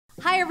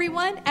Hi,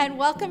 everyone, and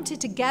welcome to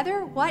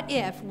Together What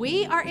If.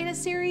 We are in a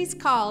series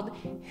called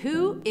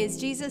Who is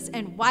Jesus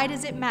and Why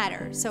Does It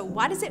Matter? So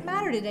why does it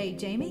matter today,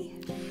 Jamie?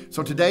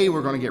 So today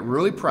we're going to get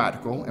really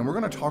practical and we're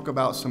going to talk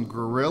about some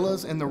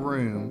gorillas in the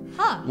room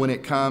when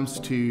it comes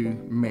to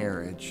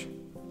marriage.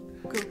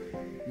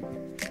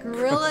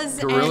 Gorillas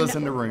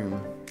in the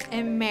room.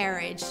 And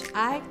marriage.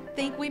 I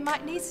think we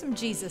might need some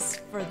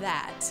Jesus for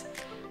that.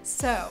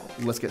 So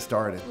let's get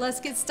started.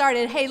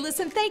 Hey,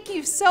 listen, thank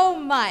you so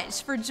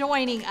much for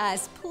joining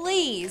us.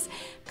 Please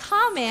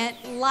comment,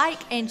 like,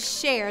 and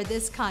share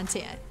this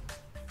content.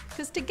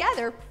 Because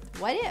together,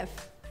 what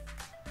if?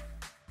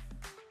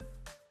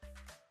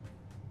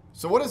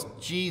 So what does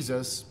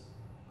Jesus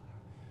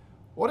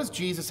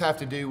have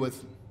to do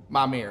with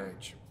my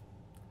marriage?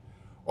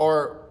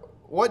 Or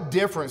what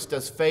difference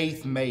does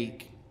faith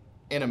make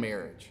in a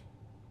marriage?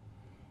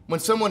 When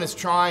someone is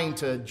trying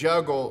to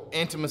juggle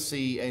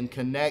intimacy and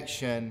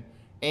connection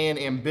and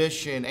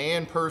ambition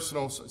and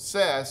personal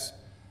success,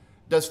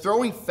 does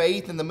throwing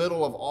faith in the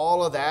middle of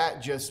all of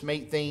that just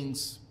make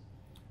things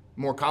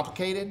more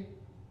complicated?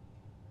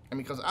 I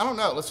mean, because I don't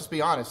know, let's just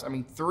be honest. I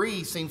mean,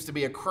 3 seems to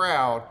be a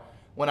crowd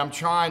when I'm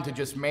trying to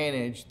just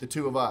manage the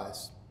 2 of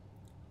us.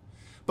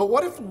 But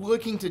what if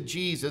looking to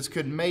Jesus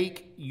could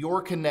make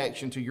your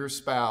connection to your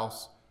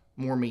spouse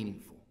more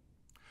meaningful?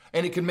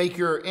 And it could make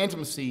your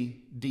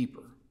intimacy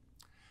deeper.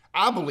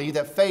 I believe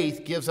that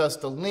faith gives us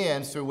the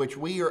lens through which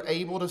we are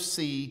able to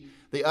see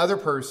the other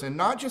person,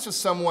 not just as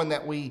someone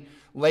that we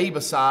lay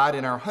beside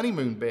in our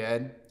honeymoon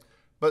bed,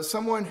 but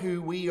someone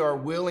who we are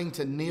willing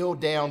to kneel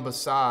down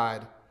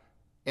beside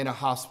in a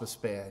hospice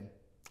bed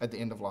at the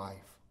end of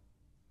life.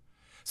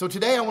 So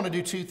today I want to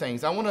do 2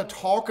 things. I want to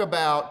talk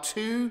about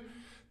 2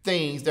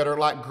 things that are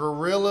like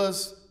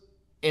gorillas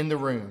in the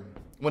room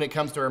when it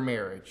comes to our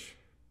marriage.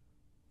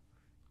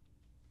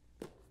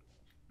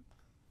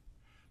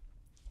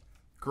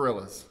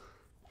 Gorillas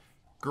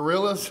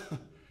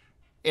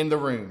in the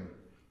room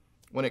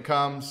when it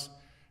comes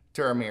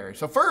to our marriage.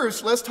 So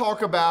first, let's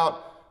talk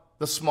about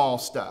the small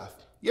stuff.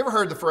 You ever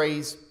heard the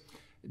phrase,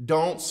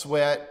 don't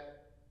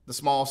sweat the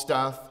small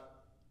stuff?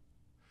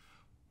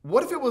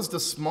 What if it was the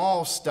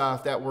small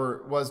stuff that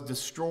was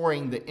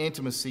destroying the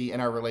intimacy in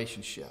our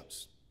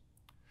relationships?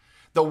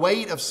 The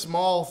weight of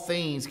small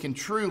things can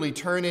truly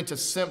turn into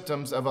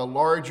symptoms of a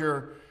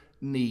larger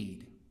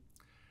need.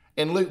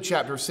 In Luke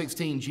chapter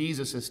 16,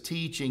 Jesus is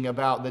teaching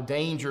about the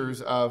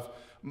dangers of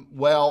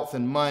wealth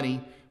and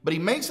money, but he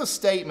makes a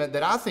statement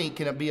that I think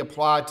can be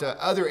applied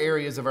to other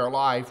areas of our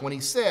life when he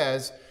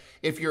says,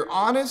 if you're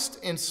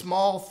honest in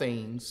small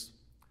things,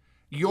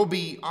 you'll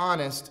be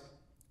honest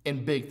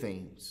in big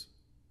things.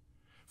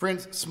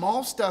 Friends,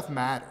 small stuff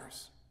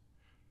matters.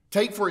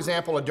 Take, for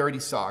example, a dirty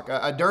sock.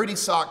 A dirty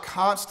sock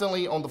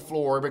constantly on the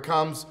floor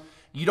becomes,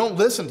 you don't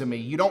listen to me,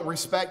 you don't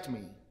respect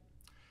me.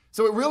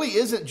 So it really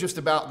isn't just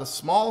about the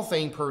small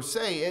thing per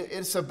se,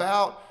 it's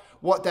about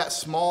what that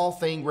small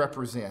thing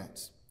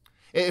represents.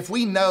 If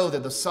we know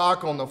that the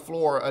sock on the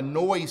floor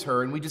annoys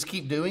her and we just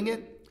keep doing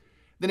it,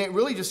 then it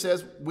really just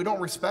says we don't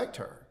respect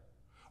her.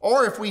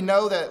 Or if we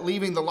know that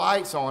leaving the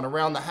lights on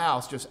around the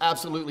house just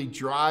absolutely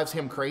drives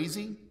him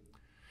crazy,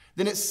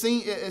 then it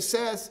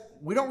says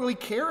we don't really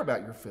care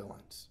about your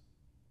feelings.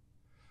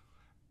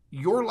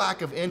 Your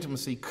lack of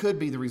intimacy could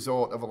be the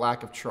result of a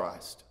lack of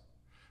trust.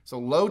 So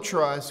low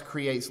trust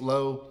creates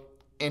low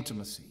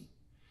intimacy.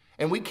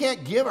 And we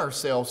can't give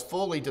ourselves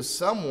fully to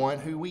someone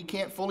who we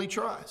can't fully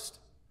trust.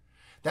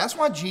 That's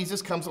why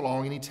Jesus comes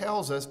along and he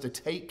tells us to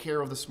take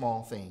care of the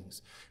small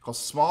things. Because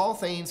small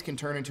things can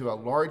turn into a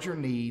larger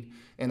need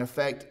and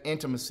affect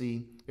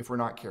intimacy if we're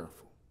not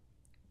careful.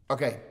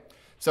 Okay,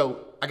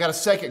 so I got a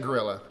second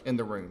gorilla in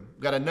the room.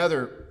 Got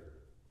another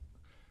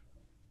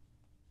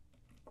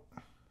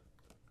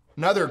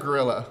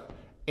gorilla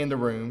in the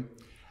room.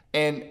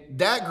 And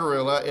that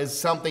gorilla is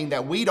something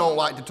that we don't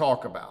like to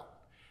talk about,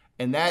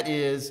 and that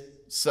is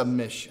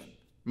submission.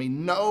 I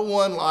mean, no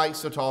one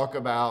likes to talk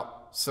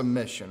about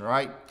submission,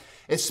 right?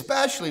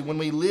 Especially when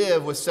we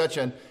live with such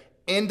an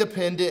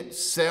independent,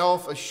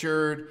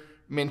 self-assured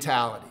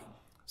mentality.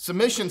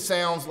 Submission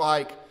sounds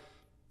like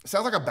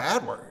a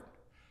bad word,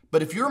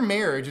 but if your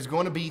marriage is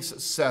going to be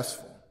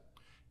successful,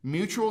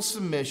 mutual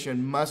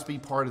submission must be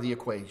part of the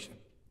equation.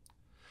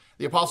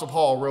 The Apostle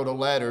Paul wrote a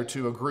letter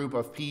to a group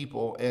of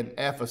people in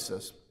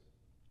Ephesus.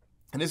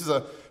 And this is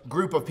a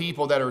group of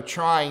people that are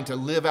trying to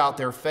live out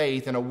their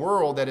faith in a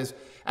world that is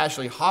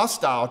actually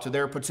hostile to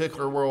their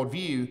particular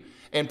worldview.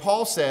 And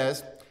Paul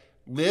says,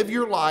 live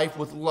your life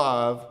with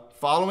love,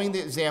 following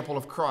the example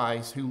of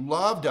Christ, who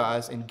loved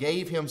us and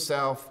gave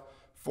himself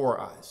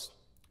for us.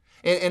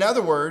 In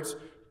other words,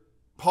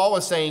 Paul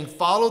is saying,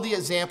 follow the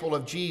example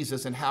of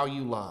Jesus and how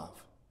you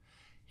love.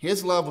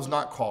 His love was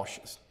not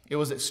cautious. It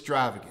was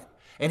extravagant.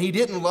 And he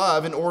didn't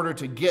love in order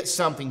to get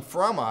something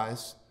from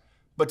us,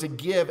 but to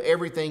give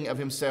everything of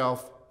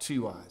himself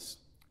to us.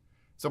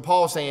 So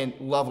Paul is saying,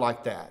 love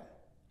like that.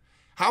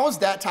 How is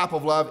that type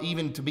of love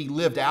even to be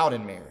lived out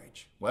in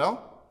marriage?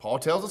 Well, Paul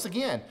tells us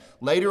again,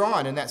 later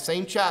on in that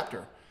same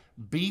chapter,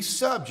 be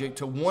subject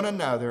to one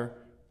another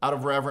out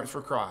of reverence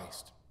for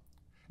Christ.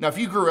 Now, if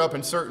you grew up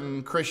in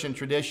certain Christian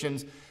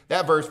traditions,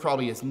 that verse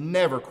probably is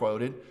never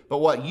quoted, but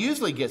what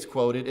usually gets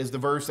quoted is the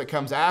verse that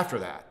comes after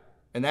that,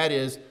 and that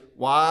is,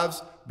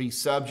 wives, be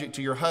subject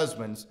to your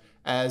husbands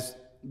as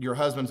your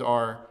husbands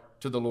are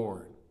to the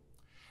Lord.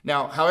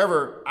 Now,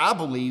 however, I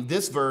believe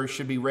this verse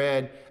should be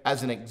read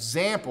as an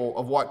example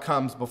of what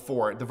comes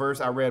before it, the verse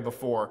I read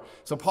before.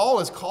 So Paul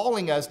is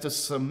calling us to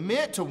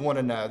submit to one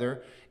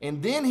another,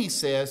 and then he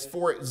says,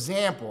 for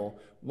example,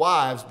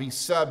 wives, be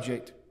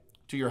subject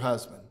to your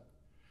husband.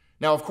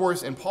 Now, of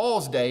course, in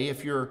Paul's day,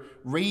 if you're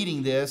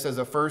reading this as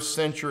a first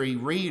century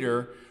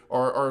reader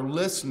or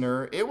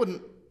listener, it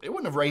wouldn't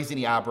have raised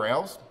any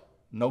eyebrows.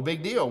 No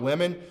big deal.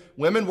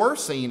 Women were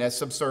seen as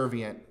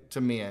subservient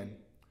to men.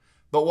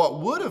 But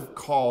what would have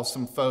caused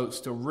some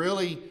folks to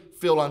really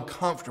feel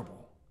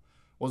uncomfortable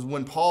was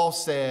when Paul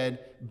said,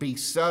 be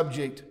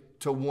subject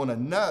to one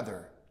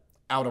another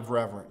out of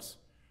reverence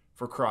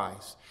for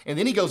Christ. And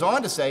then he goes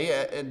on to say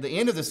at the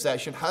end of this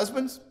section,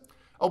 husbands,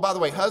 oh, by the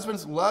way,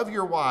 husbands, love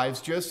your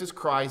wives just as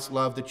Christ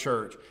loved the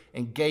church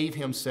and gave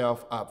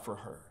himself up for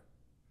her.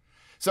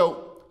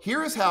 So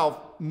here is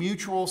how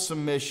mutual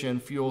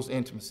submission fuels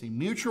intimacy.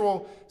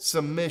 Mutual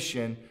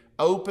submission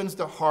opens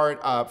the heart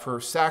up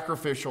for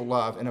sacrificial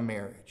love in a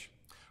marriage.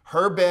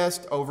 Her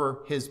best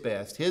over his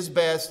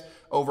best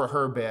over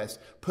her best,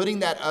 putting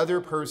that other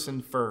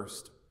person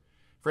first.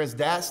 Friends,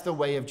 that's the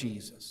way of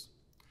Jesus.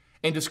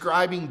 In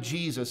describing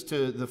Jesus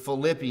to the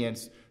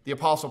Philippians, the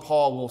Apostle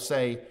Paul will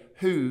say,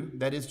 who,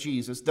 that is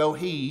Jesus, though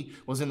he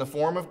was in the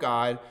form of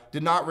God,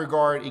 did not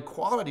regard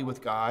equality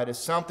with God as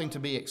something to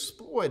be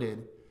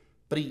exploited,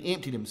 but he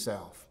emptied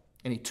himself,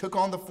 and he took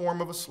on the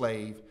form of a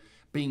slave,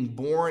 being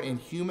born in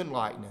human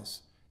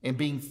likeness, and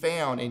being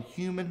found in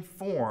human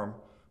form.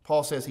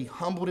 Paul says he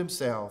humbled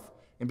himself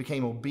and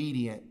became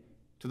obedient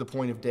to the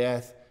point of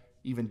death,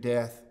 even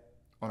death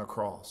on a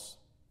cross.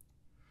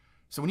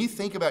 So when you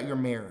think about your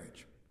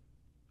marriage,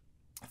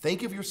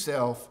 think of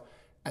yourself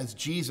as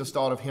Jesus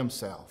thought of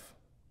himself.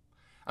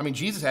 I mean,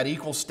 Jesus had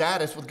equal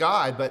status with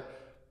God, but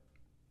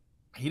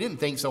he didn't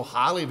think so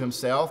highly of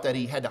himself that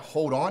he had to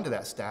hold on to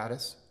that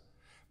status.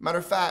 Matter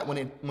of fact,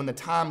 when the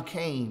time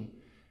came,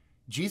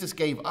 Jesus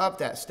gave up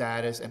that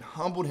status and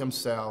humbled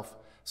himself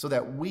so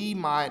that we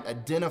might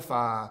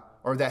identify,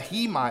 or that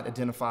he might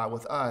identify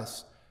with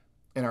us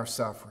in our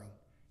suffering.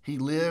 He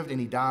lived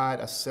and he died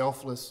a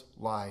selfless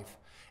life.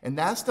 And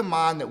that's the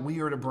mind that we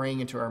are to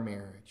bring into our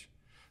marriage.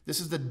 This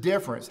is the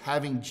difference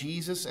having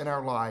Jesus in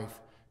our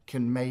life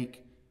can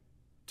make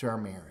to our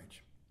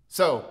marriage.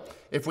 So,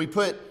 if we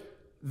put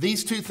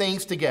these two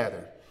things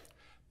together,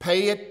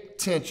 pay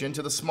attention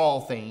to the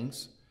small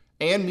things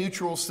and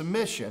mutual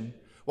submission,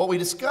 what we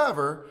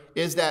discover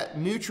is that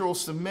mutual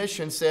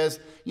submission says,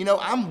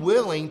 I'm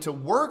willing to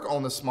work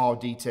on the small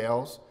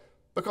details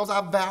because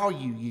I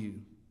value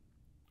you.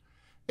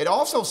 It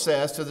also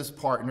says to this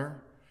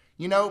partner,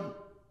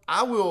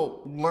 I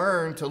will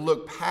learn to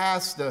look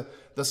past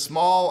the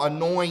small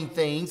annoying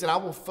things, and I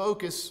will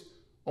focus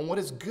on what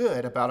is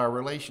good about our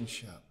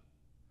relationship.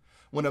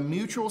 When a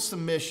mutual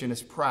submission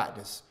is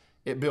practiced,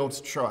 it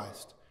builds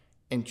trust,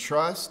 and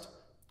trust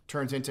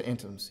turns into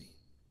intimacy.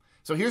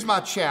 So here's my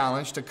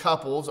challenge to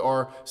couples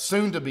or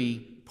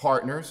soon-to-be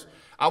partners.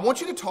 I want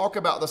you to talk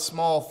about the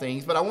small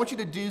things, but I want you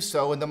to do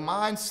so in the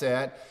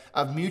mindset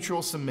of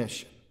mutual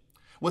submission,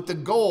 with the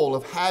goal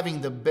of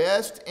having the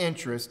best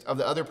interest of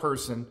the other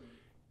person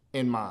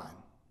in mind.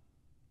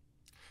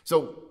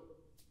 So,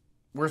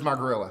 where's my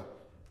gorilla?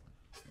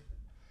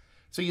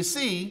 So you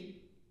see,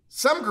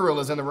 some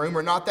gorillas in the room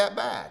are not that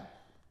bad.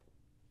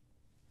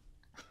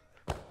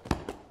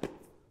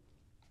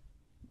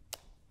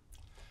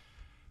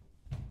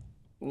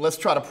 Let's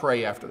try to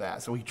pray after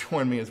that. So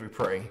join me as we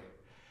pray.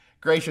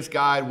 Gracious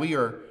God, we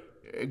are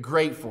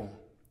grateful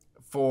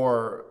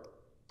for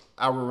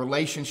our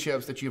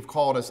relationships that you've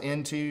called us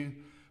into,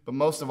 but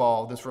most of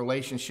all, this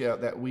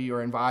relationship that we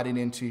are invited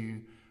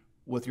into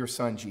with your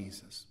Son,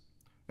 Jesus.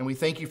 And we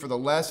thank you for the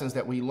lessons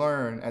that we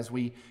learn as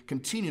we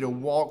continue to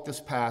walk this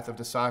path of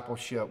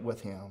discipleship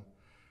with him.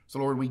 So,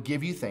 Lord, we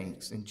give you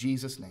thanks in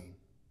Jesus' name.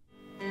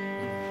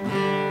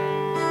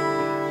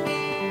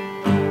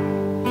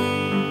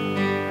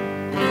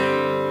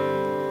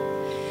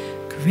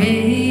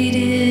 Great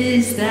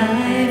is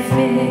thy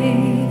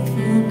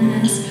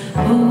faithfulness,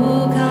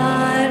 O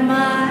God,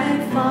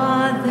 my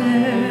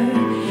Father.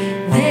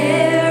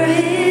 There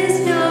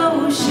is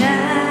no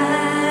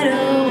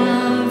shadow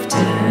of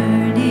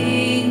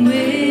turning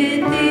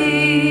with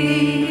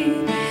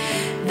thee.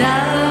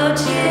 Thou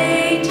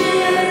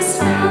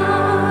changest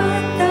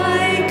not,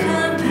 thy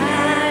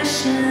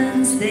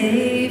compassions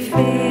they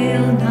fail.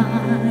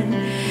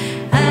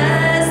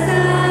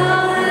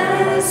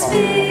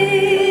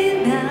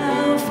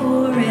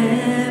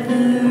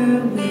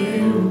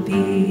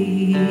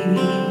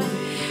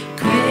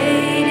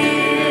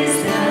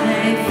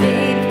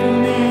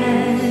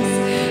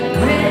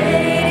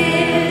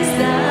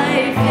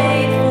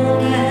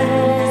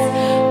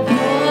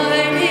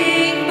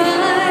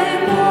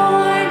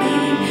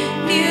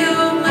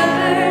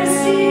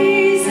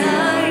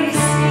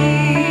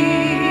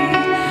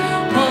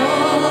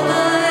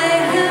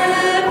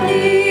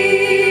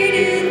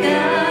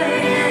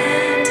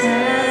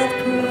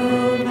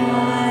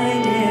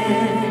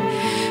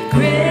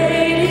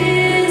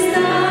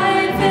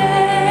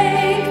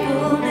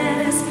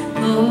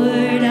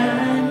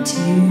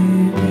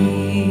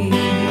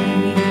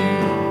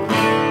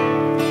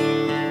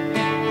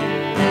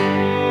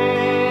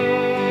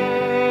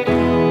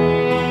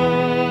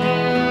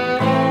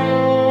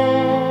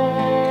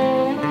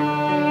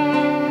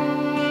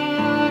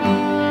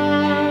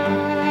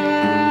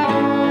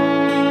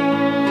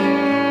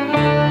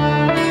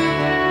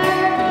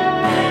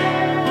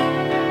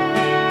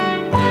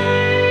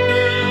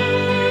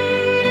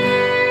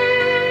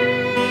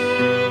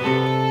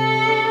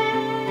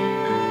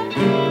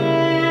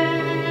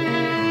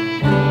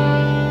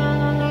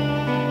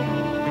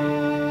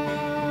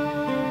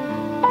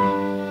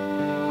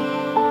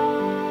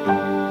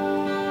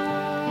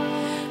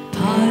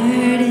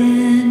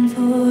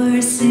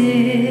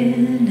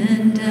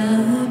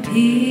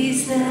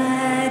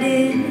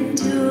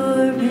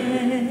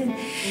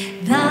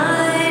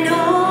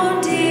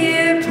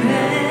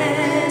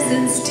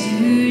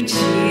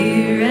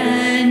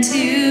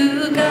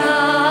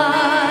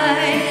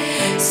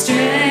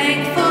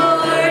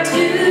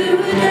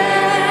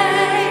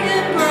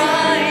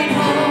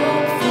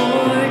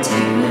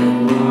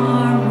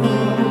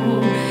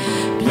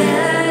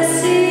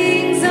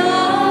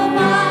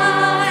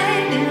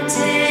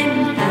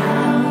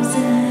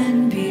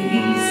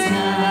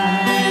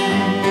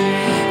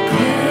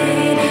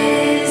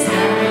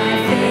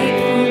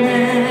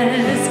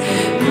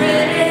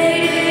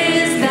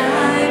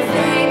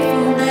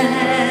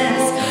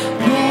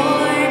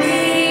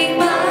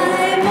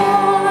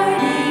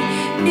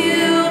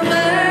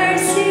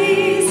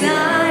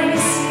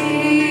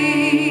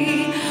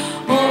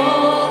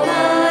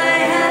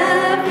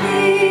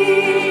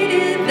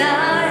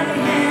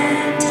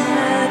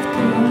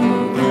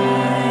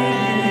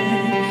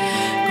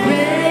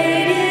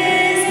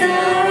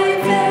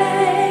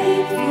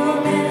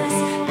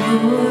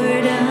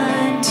 Lord,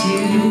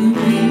 unto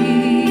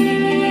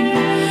me.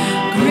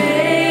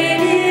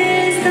 Great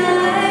is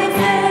thy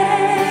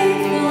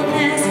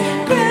faithfulness,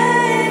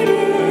 great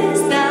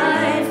is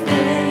thy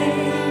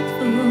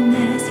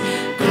faithfulness,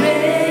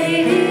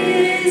 great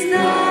is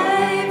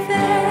thy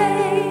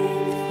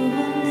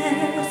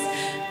faithfulness,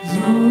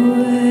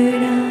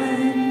 Lord,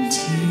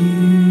 unto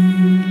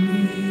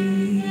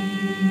me.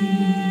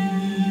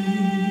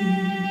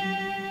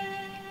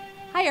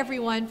 Hi,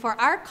 everyone. For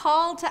our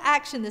call to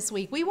action this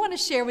week, we want to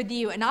share with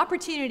you an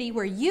opportunity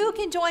where you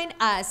can join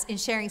us in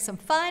sharing some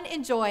fun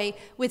and joy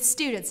with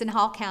students in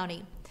Hall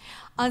County.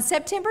 On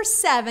September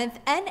 7th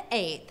and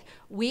 8th,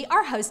 we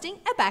are hosting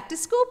a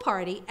back-to-school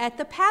party at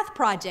the Path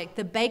Project,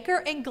 the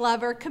Baker and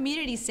Glover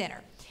Community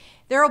Center.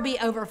 There will be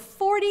over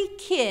 40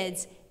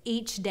 kids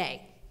each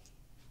day.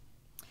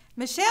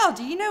 Michelle,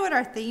 do you know what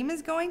our theme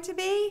is going to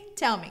be?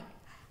 Tell me.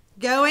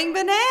 Going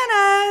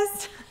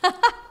bananas!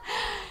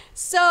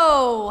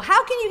 So,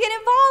 how can you get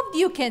involved?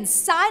 You can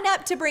sign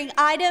up to bring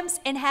items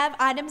and have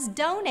items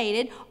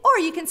donated, or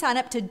you can sign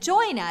up to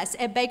join us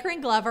at Baker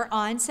and Glover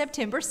on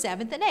September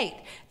 7th and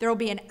 8th. There will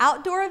be an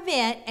outdoor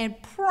event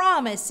and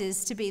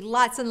promises to be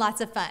lots and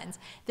lots of fun.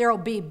 There will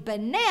be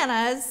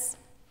bananas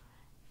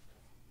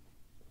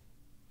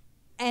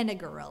and a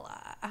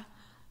gorilla.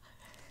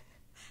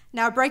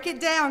 Now break it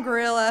down,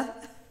 Gorilla.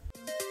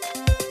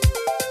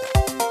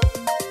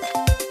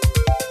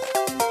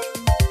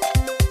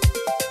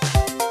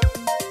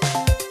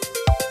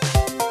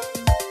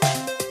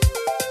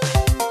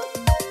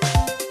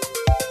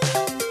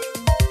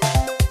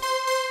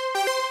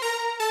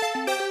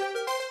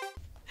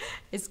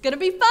 It's going to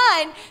be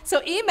fun.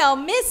 So email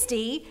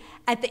Misty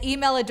at the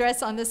email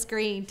address on the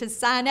screen to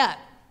sign up.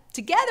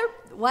 Together,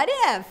 what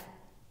if?